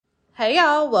Hey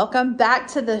y'all, welcome back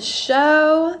to the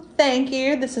show. Thank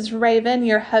you. This is Raven,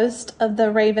 your host of the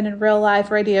Raven in Real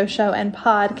Life radio show and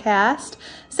podcast.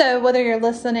 So whether you're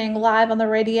listening live on the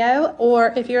radio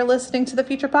or if you're listening to the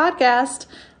future podcast,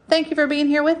 thank you for being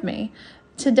here with me.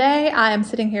 Today I am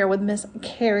sitting here with Miss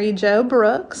Kerry Jo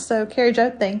Brooks. So Kerry Jo,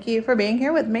 thank you for being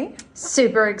here with me.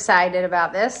 Super excited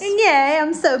about this. Yay,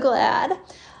 I'm so glad.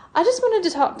 I just wanted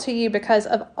to talk to you because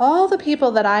of all the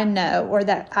people that I know or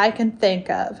that I can think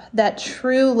of that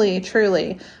truly,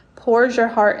 truly pours your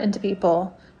heart into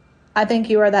people. I think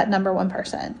you are that number one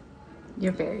person.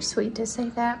 You're very sweet to say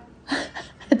that.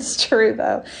 It's true,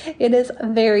 though. It is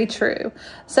very true.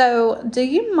 So do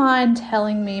you mind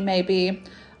telling me maybe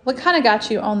what kind of got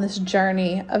you on this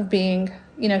journey of being,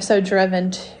 so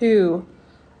driven to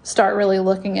start really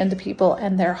looking into people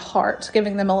and their hearts,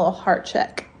 giving them a little heart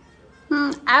check?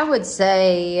 I would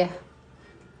say,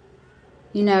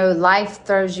 life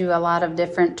throws you a lot of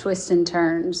different twists and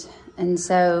turns. And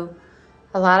so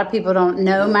a lot of people don't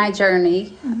know my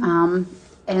journey.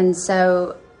 And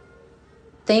so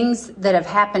things that have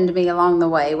happened to me along the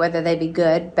way, whether they be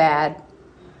good, bad,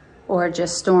 or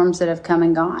just storms that have come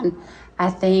and gone, I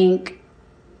think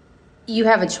you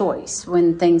have a choice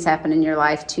when things happen in your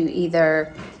life to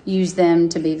either use them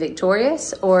to be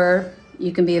victorious or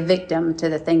you can be a victim to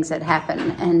the things that happen.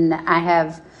 And I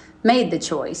have made the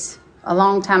choice a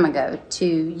long time ago to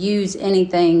use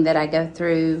anything that I go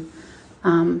through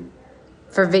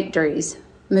for victories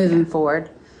moving forward.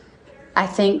 I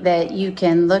think that you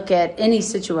can look at any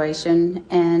situation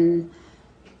and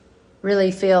really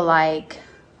feel like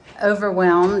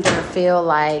overwhelmed or feel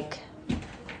like,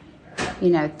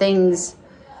 things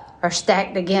are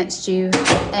stacked against you,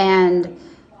 and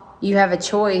you have a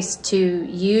choice to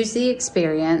use the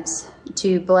experience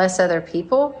to bless other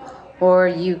people, or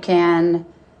you can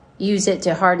use it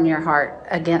to harden your heart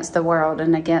against the world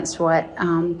and against what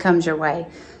comes your way.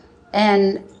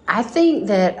 And I think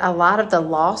that a lot of the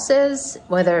losses,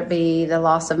 whether it be the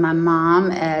loss of my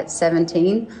mom at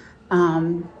 17,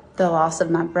 the loss of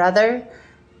my brother,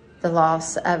 the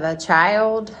loss of a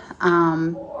child,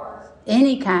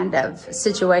 any kind of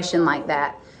situation like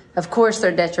that, of course,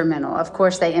 they're detrimental. Of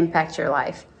course, they impact your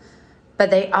life. But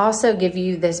they also give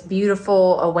you this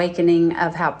beautiful awakening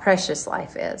of how precious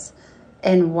life is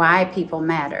and why people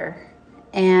matter.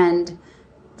 And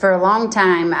for a long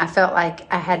time, I felt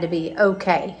like I had to be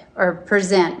okay or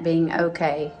present being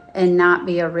okay and not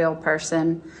be a real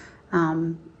person.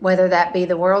 Whether that be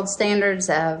the world standards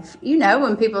of,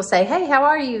 when people say, hey, how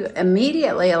are you?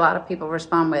 Immediately, a lot of people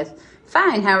respond with,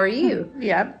 fine, how are you?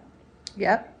 Yep.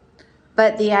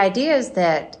 But the idea is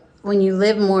that when you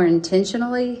live more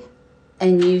intentionally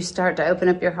and you start to open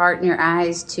up your heart and your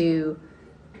eyes to,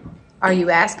 are you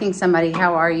asking somebody,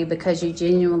 how are you, because you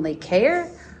genuinely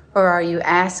care? Or are you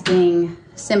asking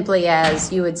simply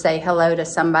as you would say hello to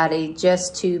somebody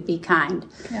just to be kind?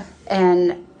 Yeah.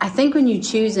 And I think when you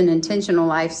choose an intentional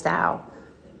lifestyle,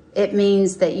 it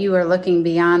means that you are looking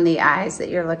beyond the eyes that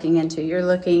you're looking into. You're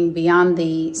looking beyond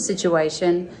the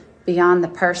situation, beyond the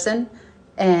person.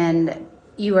 And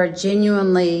you are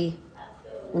genuinely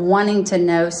wanting to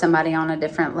know somebody on a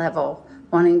different level,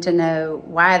 wanting to know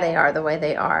why they are the way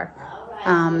they are.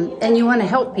 And you want to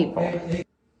help people.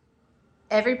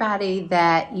 Everybody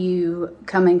that you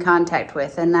come in contact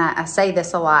with, and I say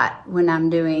this a lot when I'm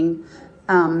doing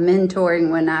mentoring,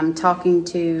 when I'm talking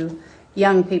to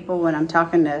young people, when I'm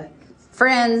talking to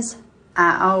friends,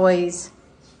 I always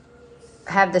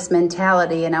have this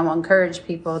mentality, and I will encourage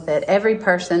people that every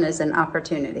person is an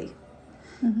opportunity.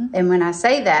 And when I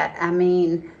say that, I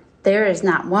mean there is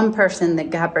not one person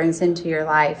that God brings into your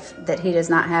life that he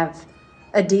does not have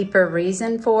a deeper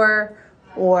reason for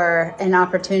or an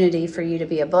opportunity for you to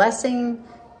be a blessing.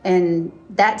 And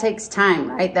that takes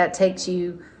time, right? That takes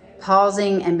you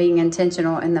pausing and being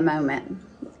intentional in the moment.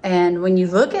 And when you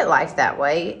look at life that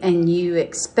way and you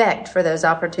expect for those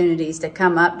opportunities to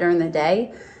come up during the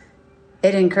day,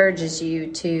 it encourages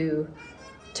you to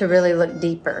really look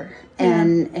deeper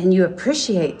and you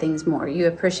appreciate things more. You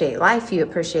appreciate life, you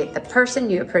appreciate the person,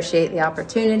 you appreciate the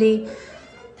opportunity.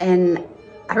 And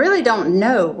I really don't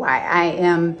know why I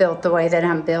am built the way that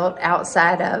I'm built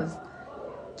outside of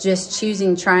just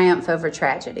choosing triumph over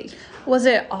tragedy. Was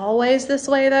it always this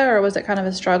way though, or was it kind of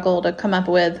a struggle to come up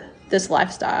with this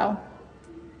lifestyle?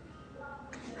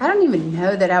 I don't even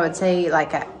know that I would say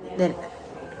that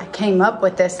I came up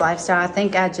with this lifestyle. I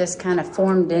think I just kind of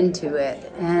formed into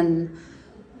it. And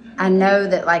I know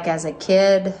that as a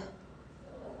kid,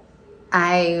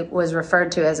 I was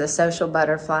referred to as a social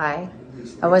butterfly.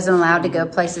 I wasn't allowed to go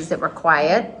places that were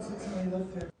quiet.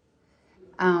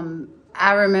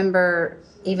 I remember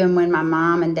even when my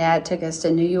mom and dad took us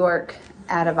to New York,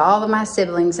 out of all of my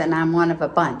siblings, and I'm one of a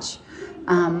bunch,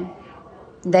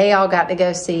 they all got to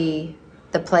go see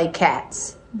the play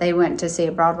Cats. They went to see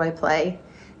a Broadway play.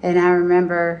 And I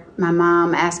remember my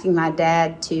mom asking my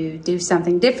dad to do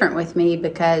something different with me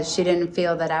because she didn't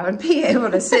feel that I would be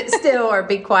able to sit still or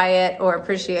be quiet or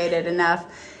appreciate it enough.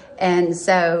 And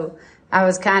so I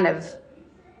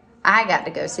got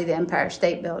to go see the Empire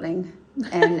State Building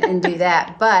and do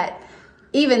that. But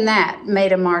even that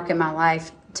made a mark in my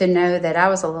life to know that I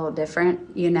was a little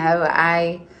different. You know,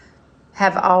 I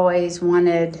have always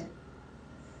wanted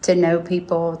to know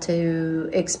people, to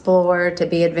explore, to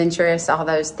be adventurous, all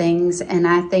those things. And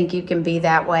I think you can be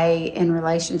that way in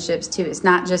relationships too. It's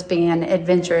not just being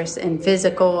adventurous and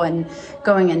physical and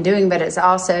going and doing, but it's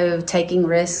also taking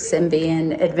risks and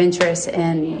being adventurous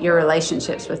in your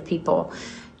relationships with people,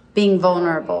 being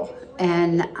vulnerable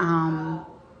and,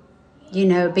 you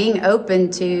know, being open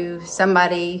to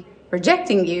somebody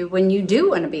rejecting you when you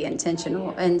do want to be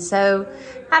intentional. And so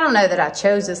I don't know that I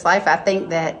chose this life. I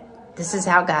think that this is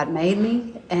how God made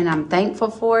me, and I'm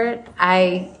thankful for it.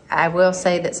 I will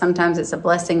say that sometimes it's a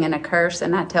blessing and a curse,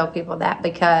 and I tell people that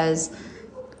because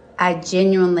I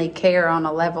genuinely care on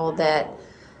a level that,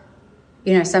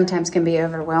 you know, sometimes can be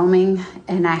overwhelming,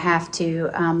 and I have to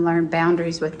learn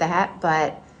boundaries with that.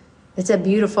 But it's a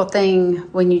beautiful thing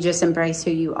when you just embrace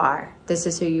who you are. This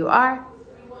is who you are,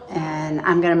 and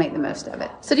I'm going to make the most of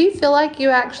it. So do you feel like you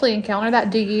actually encounter that?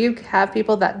 Do you have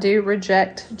people that do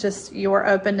reject just your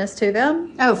openness to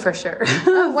them? Oh, for sure.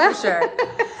 Oh, wow. For sure.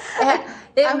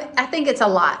 I think it's a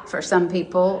lot for some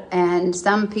people, and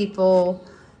some people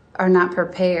are not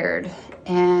prepared.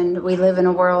 And we live in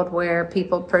a world where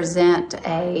people present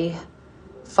a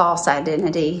false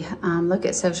identity. Look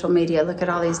at social media. Look at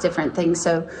all these different things.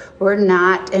 So we're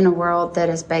not in a world that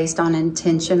is based on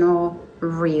intentional,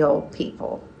 real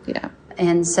people. Yeah.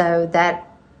 And so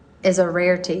that is a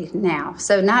rarity now.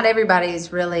 So not everybody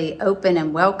is really open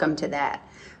and welcome to that.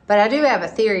 But I do have a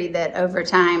theory that over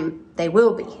time they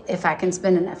will be if I can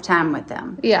spend enough time with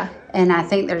them. Yeah. And I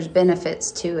think there's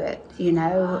benefits to it. You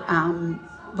know,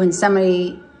 when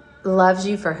somebody loves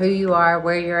you for who you are,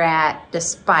 where you're at,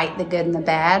 despite the good and the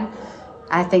bad,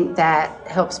 I think that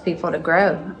helps people to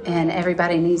grow. And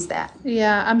everybody needs that.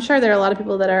 Yeah. I'm sure there are a lot of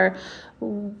people that are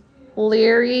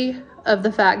leery of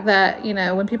the fact that, you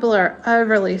know, when people are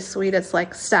overly sweet, it's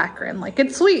like saccharin. Like,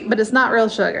 it's sweet, but it's not real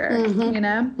sugar, you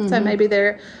know? Mm-hmm. So maybe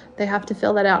they have to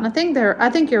fill that out. And I think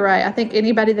you're right. I think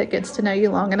anybody that gets to know you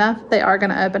long enough, they are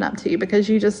going to open up to you because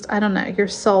you just, I don't know, your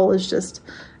soul is just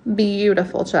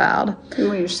beautiful, child.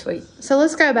 Oh, you're sweet. So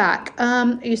let's go back.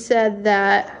 You said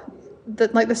that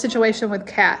like the situation with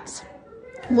cats.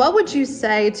 What would you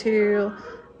say to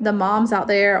the moms out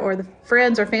there or the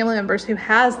friends or family members who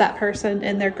has that person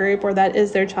in their group or that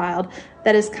is their child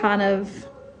that is kind of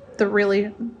the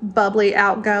really bubbly,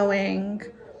 outgoing,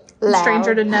 loud,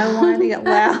 stranger to no one,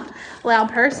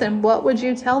 loud person? What would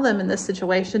you tell them in this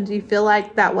situation? Do you feel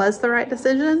like that was the right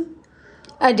decision?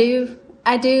 I do.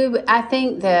 I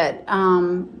think that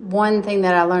one thing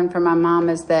that I learned from my mom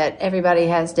is that everybody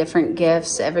has different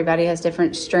gifts. Everybody has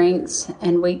different strengths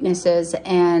and weaknesses.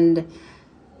 And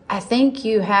I think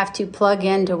you have to plug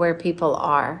into where people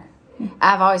are.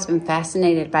 I've always been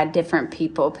fascinated by different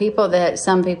people that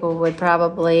some people would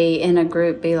probably in a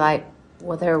group be like,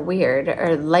 well, they're weird,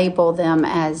 or label them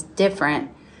as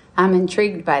different. I'm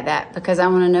intrigued by that because I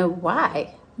want to know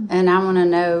why. And I want to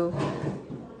know,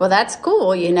 well, that's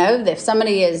cool, you know, if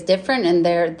somebody is different and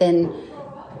then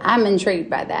I'm intrigued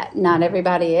by that. Not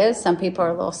everybody is. Some people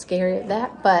are a little scary of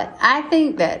that. But I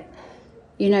think that,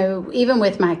 you know, even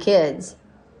with my kids,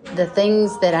 the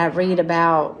things that I read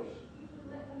about,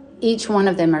 each one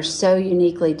of them are so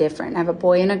uniquely different. I have a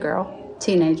boy and a girl,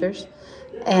 teenagers,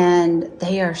 and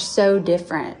they are so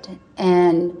different.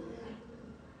 And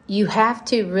you have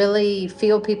to really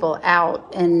feel people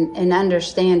out and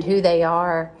understand who they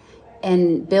are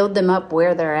and build them up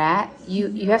where they're at.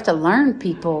 You have to learn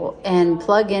people and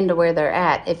plug into where they're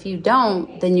at. If you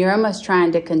don't, then you're almost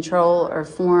trying to control or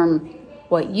form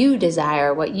what you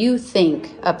desire, what you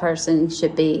think a person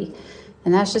should be.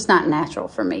 And that's just not natural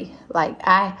for me. Like,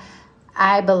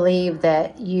 I believe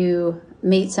that you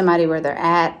meet somebody where they're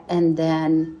at and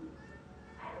then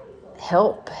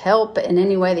help in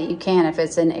any way that you can. If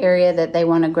it's an area that they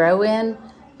want to grow in,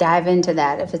 dive into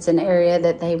that. If it's an area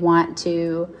that they want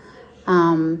to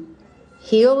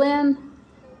heal in,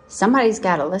 somebody's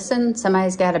got to listen.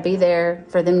 Somebody's got to be there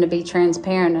for them to be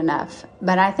transparent enough.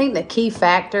 But I think the key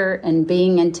factor in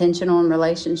being intentional in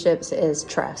relationships is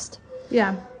trust.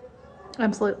 Yeah.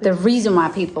 Absolutely. The reason why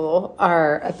people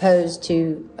are opposed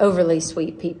to overly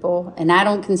sweet people, and I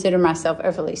don't consider myself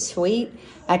overly sweet.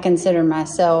 I consider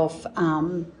myself,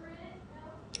 I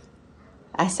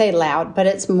say loud, but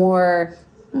it's more,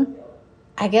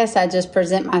 I guess I just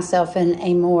present myself in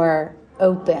a more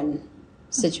open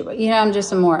situation. You know, I'm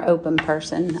just a more open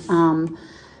person.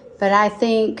 But I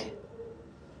think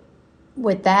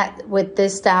with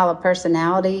this style of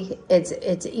personality,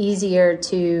 it's easier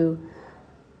to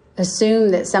assume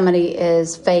that somebody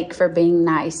is fake for being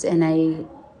nice in a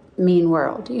mean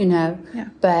world, you know. Yeah.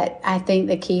 But I think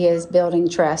the key is building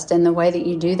trust, and the way that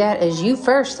you do that is you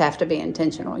first have to be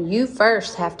intentional. You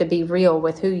first have to be real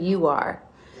with who you are.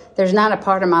 There's not a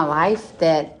part of my life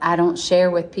that I don't share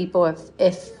with people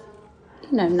if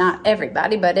you know, not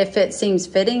everybody, but if it seems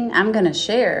fitting, I'm going to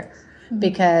share.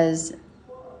 Because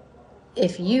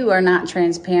if you are not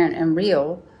transparent and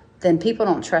real, then people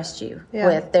don't trust you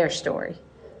with their story.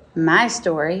 My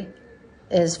story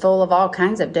is full of all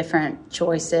kinds of different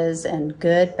choices, and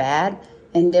good, bad,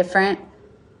 indifferent.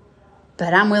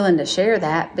 But I'm willing to share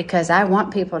that because I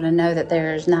want people to know that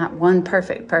there's not one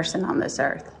perfect person on this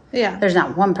earth. Yeah. There's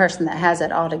not one person that has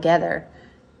it all together.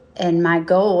 And my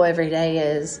goal every day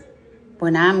is,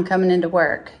 when I'm coming into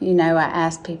work, you know, I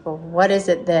ask people, what is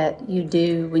it that you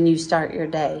do when you start your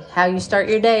day? How you start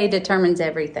your day determines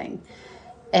everything.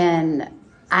 And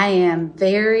I am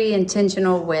very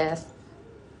intentional with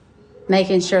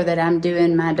making sure that I'm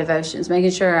doing my devotions,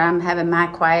 making sure I'm having my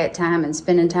quiet time and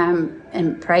spending time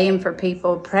and praying for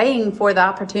people, praying for the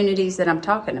opportunities that I'm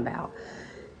talking about.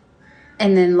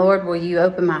 And then, Lord, will you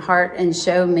open my heart and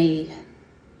show me,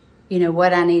 you know,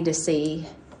 what I need to see,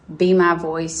 be my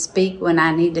voice, speak when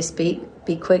I need to speak,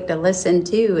 be quick to listen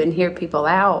to and hear people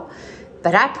out.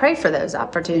 But I pray for those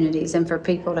opportunities and for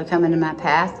people to come into my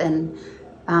path, and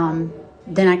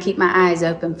then I keep my eyes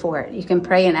open for it. You can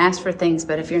pray and ask for things,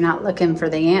 but if you're not looking for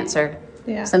the answer,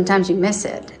 sometimes you miss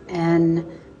it. And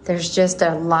there's just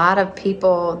a lot of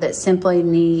people that simply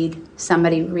need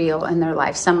somebody real in their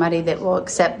life, somebody that will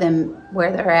accept them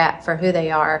where they're at for who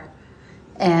they are.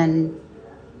 And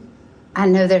I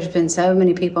know there's been so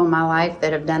many people in my life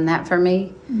that have done that for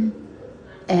me.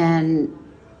 And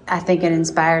I think it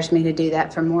inspires me to do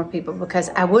that for more people, because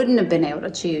I wouldn't have been able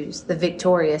to choose the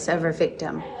victorious over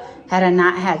victim had I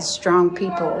not had strong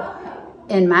people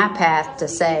in my path to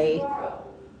say,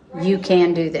 you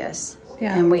can do this,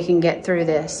 and we can get through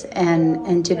this,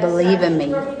 and to believe in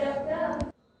me.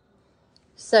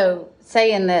 So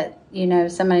saying that, you know,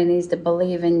 somebody needs to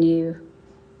believe in you,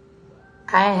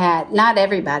 I had, not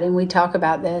everybody, and we talk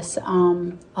about this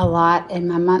a lot in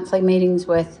my monthly meetings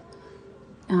with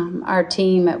our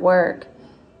team at work.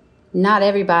 Not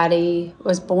everybody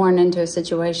was born into a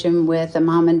situation with a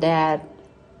mom and dad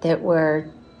that were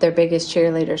their biggest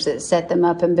cheerleaders, that set them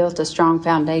up and built a strong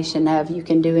foundation of, you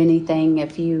can do anything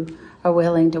if you are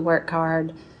willing to work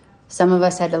hard. Some of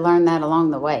us had to learn that along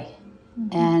the way.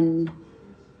 And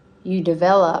you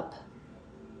develop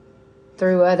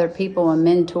through other people and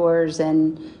mentors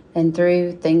and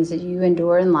through things that you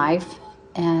endure in life.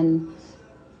 And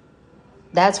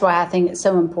that's why I think it's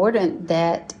so important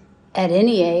that at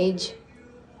any age,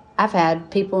 I've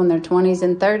had people in their 20s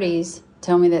and 30s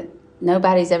tell me that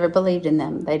nobody's ever believed in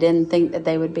them. They didn't think that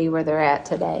they would be where they're at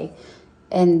today.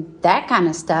 And that kind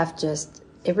of stuff just,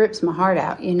 it rips my heart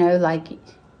out, you know, like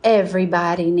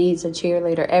everybody needs a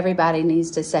cheerleader. Everybody needs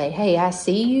to say, hey, I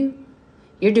see you.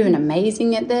 You're doing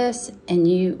amazing at this.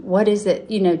 And what is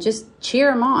it, you know, just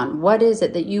cheer them on. What is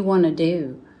it that you want to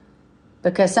do?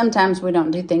 Because sometimes we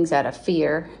don't do things out of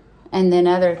fear. And then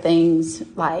other things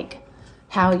like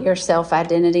how your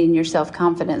self-identity and your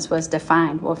self-confidence was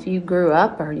defined. Well, if you grew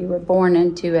up or you were born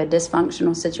into a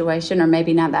dysfunctional situation, or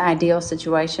maybe not the ideal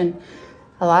situation,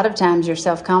 a lot of times your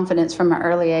self-confidence from an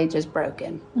early age is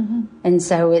broken. And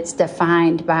so it's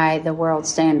defined by the world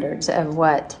standards of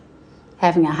what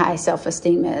having a high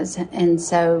self-esteem is. And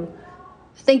so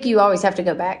I think you always have to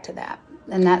go back to that.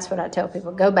 And that's what I tell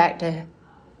people. Go back to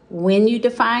when you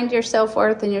defined your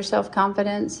self-worth and your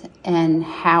self-confidence and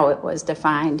how it was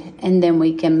defined, and then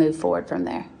we can move forward from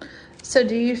there. So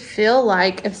do you feel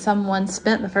like if someone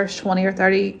spent the first 20 or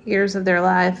 30 years of their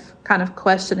life kind of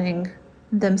questioning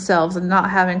themselves and not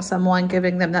having someone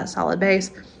giving them that solid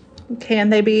base, can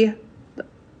they be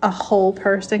a whole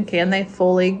person? Can they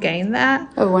fully gain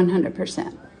that? Oh,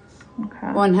 100%. Okay.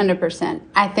 100%.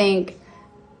 I think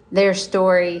their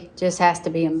story just has to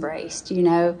be embraced, you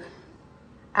know.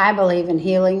 I believe in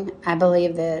healing. I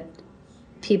believe that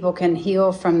people can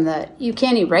heal from you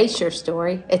can't erase your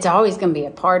story. It's always going to be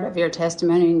a part of your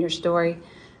testimony and your story.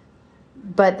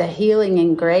 But the healing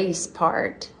and grace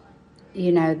part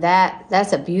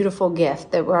that's a beautiful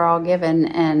gift that we're all given.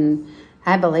 And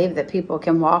I believe that people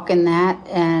can walk in that,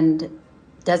 and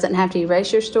doesn't have to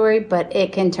erase your story, but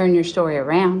it can turn your story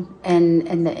around,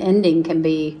 and the ending can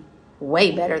be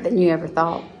way better than you ever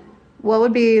thought. What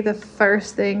would be the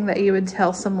first thing that you would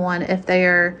tell someone if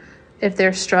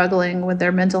they're struggling with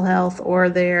their mental health or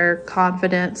their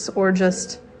confidence, or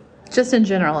just in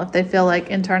general, if they feel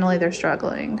like internally they're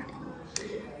struggling?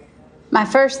 My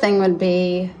first thing would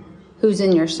be, who's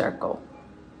in your circle?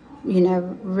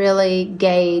 Really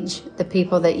gauge the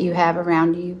people that you have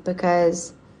around you,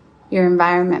 because your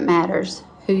environment matters.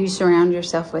 Who you surround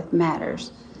yourself with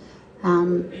matters.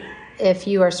 If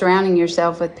you are surrounding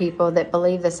yourself with people that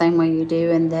believe the same way you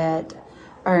do, and that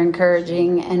are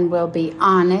encouraging and will be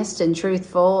honest and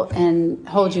truthful and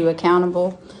hold you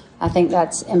accountable, I think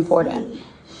that's important.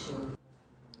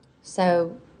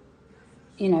 So,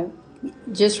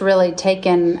 just really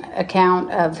taking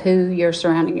account of who you're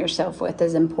surrounding yourself with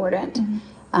is important.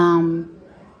 Mm-hmm.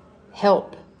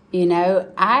 Help.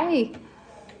 I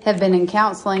have been in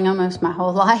counseling almost my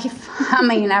whole life. I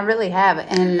mean, I really have.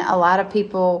 And a lot of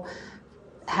people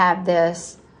have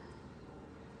this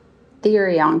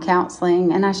theory on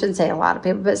counseling, and I shouldn't say a lot of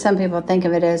people, but some people think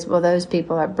of it as, well, those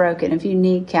people are broken. If you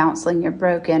need counseling, you're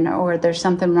broken, or there's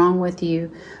something wrong with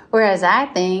you. Whereas I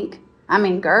think,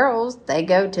 girls, they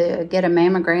go to get a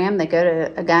mammogram, they go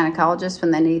to a gynecologist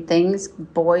when they need things.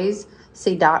 Boys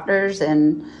see doctors,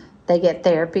 and they get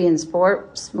therapy in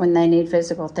sports when they need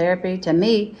physical therapy. To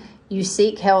me, you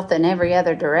seek health in every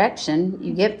other direction.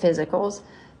 You get physicals.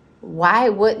 Why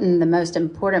wouldn't the most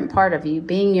important part of you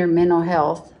being your mental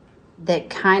health, that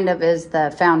kind of is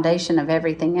the foundation of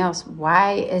everything else,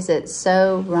 why is it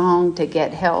so wrong to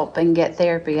get help and get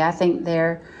therapy? I think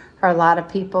there are a lot of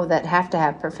people that have to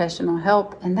have professional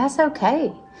help, and that's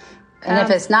okay. And if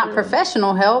it's not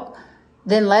professional help,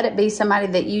 then let it be somebody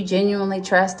that you genuinely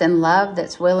trust and love,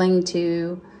 that's willing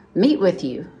to meet with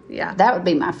you. Yeah. That would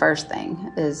be my first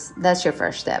thing, that's your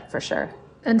first step for sure.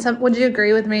 And would you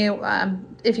agree with me,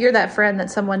 if you're that friend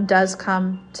that someone does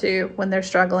come to when they're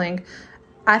struggling,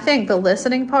 I think the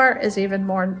listening part is even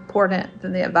more important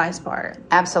than the advice part.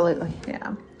 Absolutely.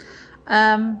 Yeah.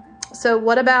 So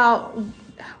what about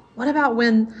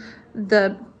when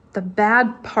the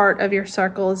bad part of your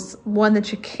circle is one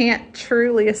that you can't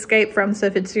truly escape from? So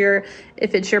if it's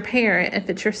your parent, if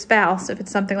it's your spouse, if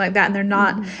it's something like that, and they're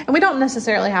not, and we don't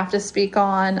necessarily have to speak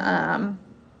on,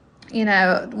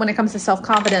 when it comes to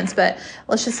self-confidence, but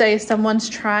let's just say someone's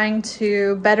trying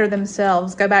to better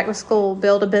themselves, go back to school,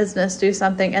 build a business, do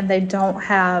something, and they don't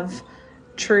have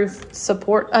a true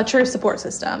support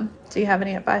system. Do you have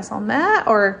any advice on that,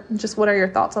 or just what are your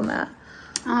thoughts on that?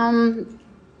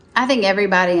 I think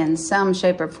everybody in some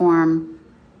shape or form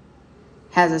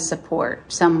has a support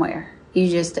somewhere. You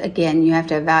just, again, you have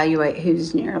to evaluate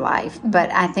who's in your life.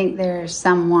 But I think there's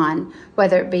someone,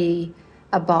 whether it be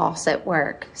a boss at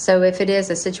work. So if it is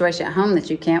a situation at home that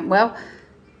you can't, well,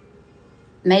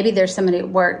 maybe there's somebody at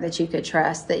work that you could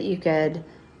trust, that you could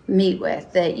meet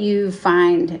with, that you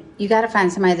got to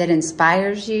find somebody that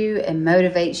inspires you and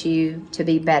motivates you to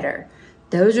be better.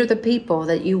 Those are the people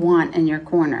that you want in your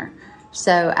corner.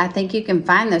 So I think you can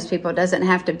find those people. It doesn't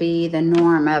have to be the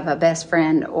norm of a best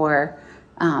friend or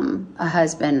a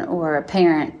husband or a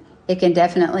parent. It can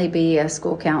definitely be a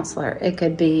school counselor. It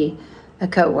could be a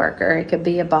coworker. It could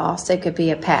be a boss. It could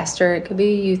be a pastor. It could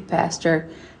be a youth pastor.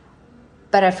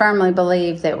 But I firmly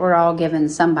believe that we're all given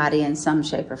somebody in some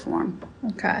shape or form.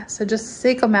 Okay, so just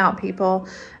seek them out, people.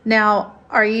 Now,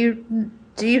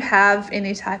 do you have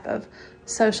any type of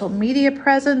social media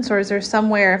presence, or is there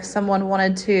somewhere if someone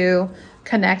wanted to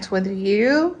connect with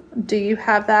you? Do you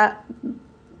have that?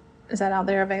 Is that out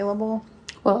there available?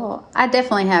 Well, I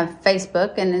definitely have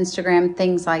Facebook and Instagram,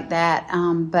 things like that,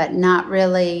 but not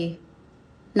really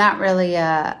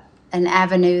an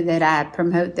avenue that I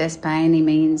promote this by any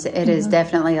means. It is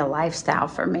definitely a lifestyle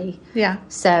for me. Yeah.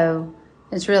 So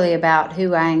it's really about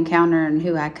who I encounter and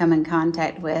who I come in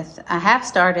contact with. I have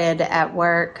started at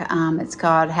work. It's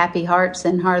called Happy Hearts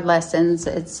and Hard Lessons.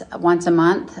 It's once a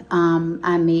month.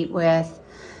 I meet with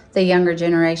the younger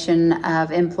generation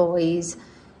of employees,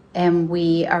 and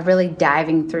we are really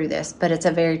diving through this, but it's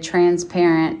a very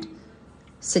transparent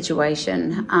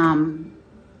situation.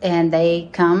 And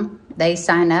they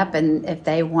sign up, and if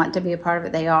they want to be a part of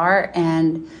it, they are.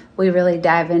 And we really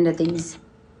dive into these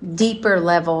deeper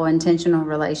level intentional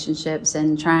relationships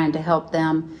and trying to help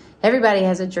them. Everybody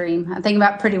has a dream. I think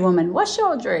about Pretty Woman. What's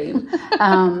your dream?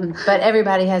 But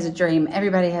everybody has a dream.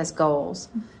 Everybody has goals.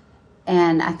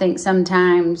 And I think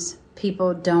sometimes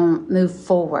people don't move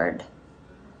forward.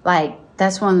 Like,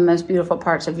 that's one of the most beautiful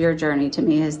parts of your journey to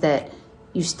me, is that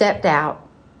you stepped out,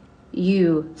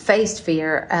 you faced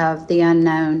fear of the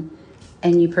unknown,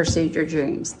 and you pursued your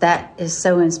dreams. That is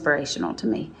so inspirational to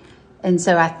me. And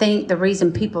so I think the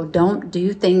reason people don't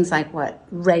do things like what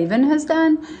Raven has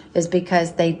done is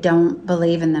because they don't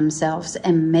believe in themselves.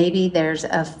 And maybe there's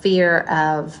a fear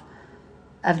of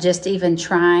just even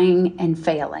trying and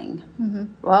failing. Mm-hmm.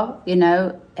 Well,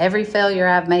 every failure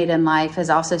I've made in life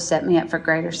has also set me up for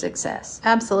greater success.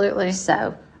 Absolutely.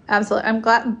 So. Absolutely. I'm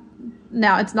glad.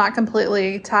 Now, it's not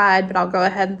completely tied, but I'll go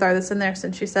ahead and throw this in there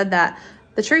since you said that.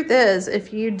 The truth is,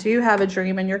 if you do have a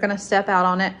dream and you're going to step out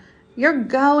on it, you're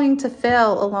going to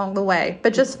fail along the way,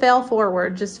 but just fail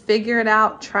forward. Just figure it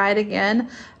out, try it again,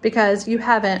 because you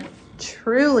haven't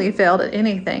truly failed at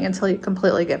anything until you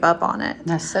completely give up on it.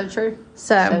 That's so true.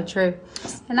 So true.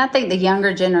 And I think the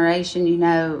younger generation,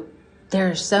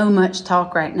 there's so much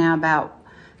talk right now about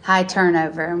high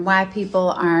turnover and why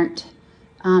people aren't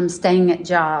staying at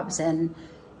jobs. And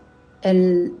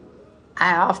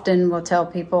I often will tell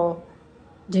people,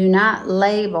 do not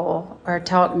label or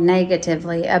talk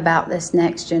negatively about this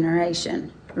next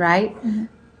generation, right? Mm-hmm.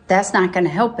 That's not going to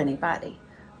help anybody.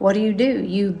 What do?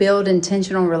 You build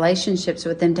intentional relationships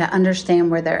with them to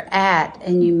understand where they're at,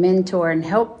 and you mentor and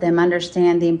help them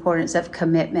understand the importance of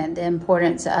commitment, the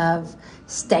importance of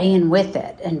staying with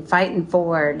it and fighting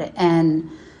forward.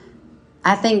 And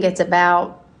I think it's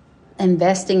about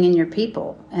investing in your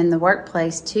people and the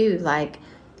workplace too. Like,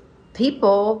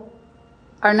 people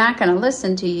are not going to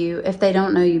listen to you if they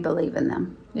don't know you believe in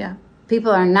them. Yeah.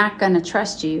 People are not going to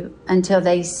trust you until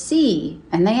they see,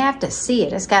 and they have to see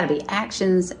it. It's got to be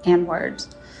actions and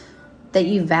words, that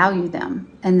you value them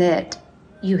and that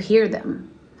you hear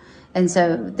them. And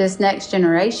so this next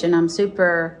generation, I'm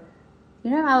super, a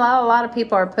lot of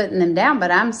people are putting them down,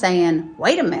 but I'm saying,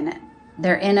 wait a minute.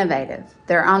 They're innovative.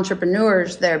 They're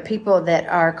entrepreneurs. They're people that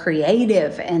are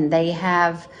creative, and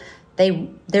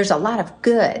there's a lot of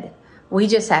good. We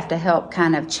just have to help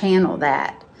kind of channel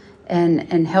that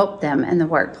and help them in the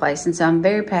workplace. And so I'm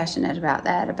very passionate about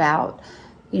that, about,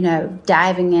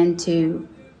 diving into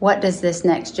what does this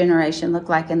next generation look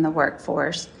like in the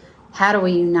workforce? How do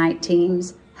we unite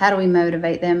teams? How do we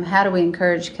motivate them? How do we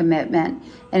encourage commitment?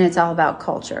 And it's all about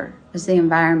culture. It's the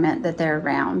environment that they're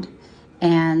around.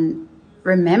 And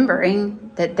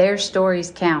remembering that their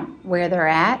stories count. Where they're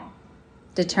at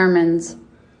determines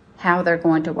how they're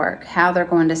going to work, how they're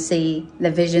going to see the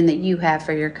vision that you have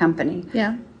for your company.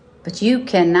 Yeah. But you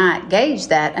cannot gauge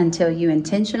that until you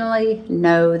intentionally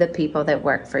know the people that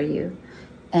work for you.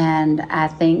 And I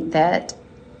think that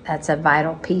that's a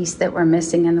vital piece that we're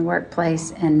missing in the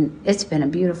workplace. And it's been a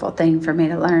beautiful thing for me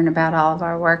to learn about all of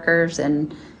our workers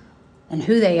and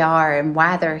who they are and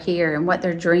why they're here and what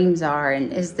their dreams are.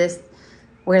 And is this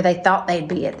where they thought they'd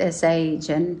be at this age?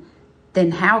 And then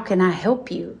how can I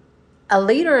help you? A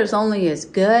leader is only as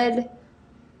good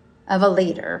of a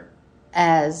leader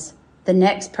as the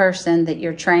next person that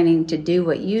you're training to do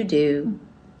what you do,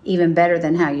 even better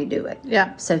than how you do it.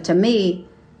 Yeah. So to me,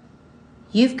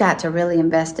 you've got to really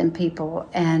invest in people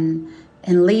and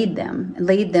lead them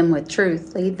with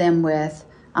truth, lead them with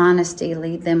honesty,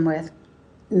 lead them with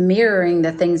mirroring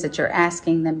the things that you're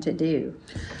asking them to do.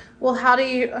 Well,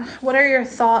 what are your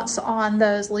thoughts on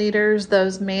those leaders,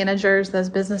 those managers, those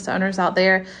business owners out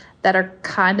there that are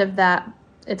kind of that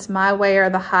it's my way or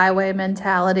the highway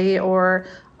mentality, or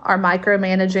are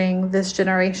micromanaging this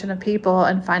generation of people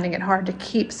and finding it hard to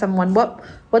keep someone?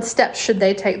 What steps should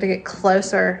they take to get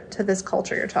closer to this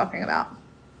culture you're talking about?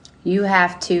 You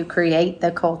have to create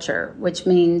the culture, which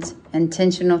means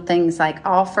intentional things like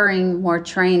offering more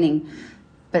training.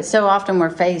 But so often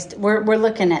we're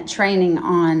looking at training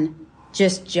on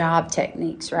just job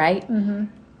techniques, right? Mm-hmm.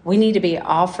 We need to be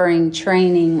offering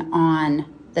training on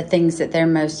the things that they're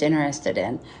most interested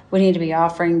in. We need to be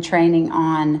offering training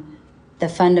on the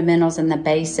fundamentals and the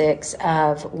basics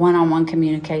of one-on-one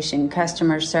communication,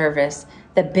 customer service,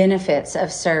 the benefits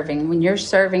of serving. When you're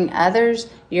serving others,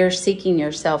 you're seeking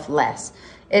yourself less.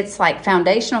 It's like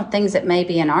foundational things that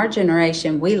maybe in our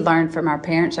generation we learned from our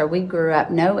parents or we grew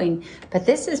up knowing, but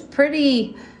this is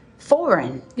pretty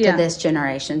foreign to this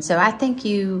generation. So I think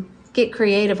you get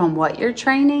creative on what you're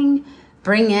training.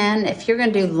 Bring in, if you're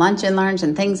going to do lunch and learns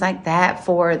and things like that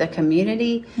for the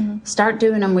community, start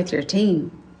doing them with your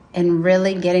team and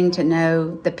really getting to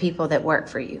know the people that work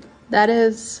for you. That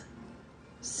is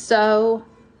so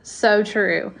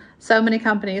true. So many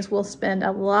companies will spend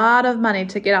a lot of money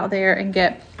to get out there and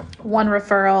get one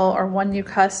referral or one new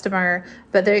customer,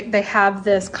 but they have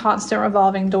this constant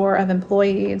revolving door of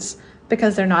employees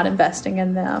because they're not investing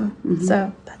in them. Mm-hmm.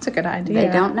 So that's a good idea.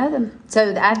 They don't know them.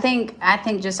 So I think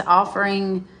just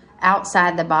offering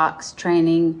outside the box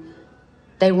training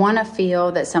They want to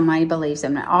feel that somebody believes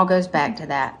them. It all goes back to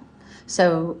that.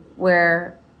 So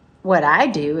what I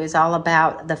do is all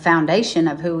about the foundation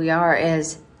of who we are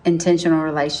is intentional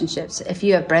relationships. If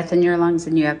you have breath in your lungs,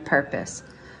 then you have purpose.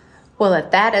 Well,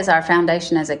 if that is our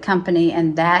foundation as a company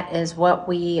and that is what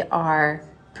we are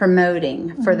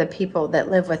promoting for the people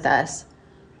that live with us,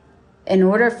 in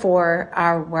order for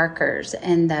our workers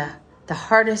and the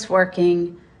hardest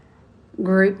working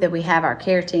group that we have, our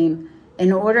care team,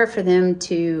 in order for them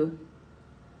to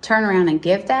turn around and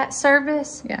give that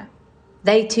service,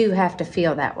 they too have to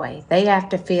feel that way. They have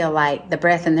to feel like the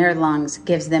breath in their lungs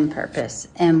gives them purpose.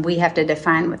 And we have to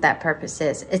define what that purpose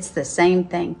is. It's the same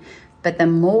thing. But the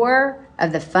more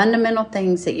of the fundamental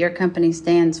things that your company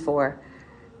stands for,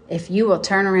 if you will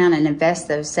turn around and invest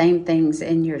those same things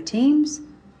in your teams,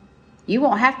 you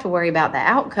won't have to worry about the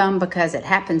outcome because it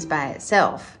happens by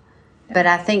itself. But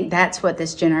I think that's what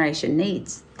this generation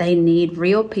needs. They need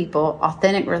real people,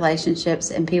 authentic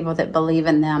relationships, and people that believe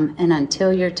in them. And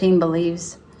until your team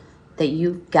believes that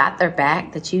you've got their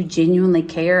back, that you genuinely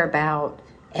care about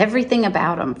everything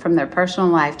about them, from their personal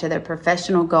life to their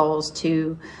professional goals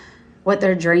to what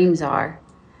their dreams are,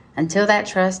 until that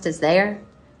trust is there,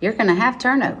 you're going to have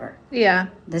turnover. Yeah.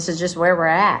 This is just where we're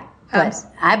at. But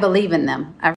I believe in them. I